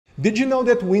Did you know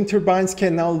that wind turbines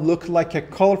can now look like a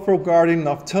colorful garden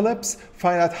of tulips?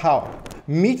 Find out how.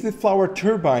 Meet the Flower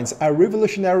Turbines, a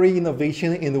revolutionary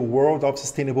innovation in the world of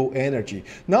sustainable energy.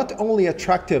 Not only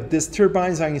attractive, these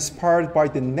turbines are inspired by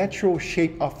the natural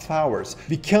shape of flowers,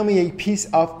 becoming a piece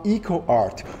of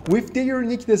eco-art. With their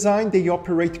unique design, they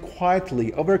operate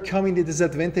quietly, overcoming the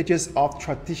disadvantages of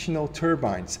traditional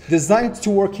turbines. Designed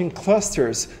to work in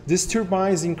clusters, these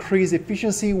turbines increase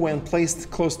efficiency when placed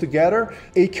close together,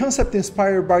 a concept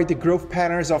inspired by the growth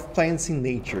patterns of plants in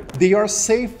nature. They are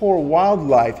safe for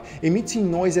wildlife, emitting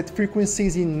noise at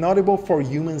frequencies inaudible for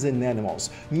humans and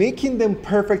animals, making them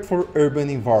perfect for urban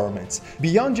environments.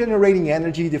 Beyond generating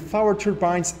energy, the Flower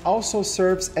Turbines also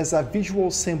serves as a visual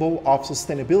symbol of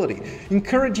sustainability,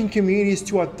 encouraging communities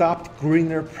to adopt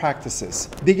greener practices.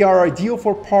 They are ideal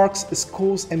for parks,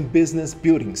 schools, and business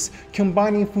buildings,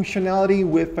 combining functionality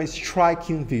with a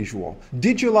striking visual.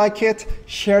 Did you like it?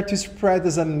 Share to spread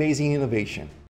this amazing innovation.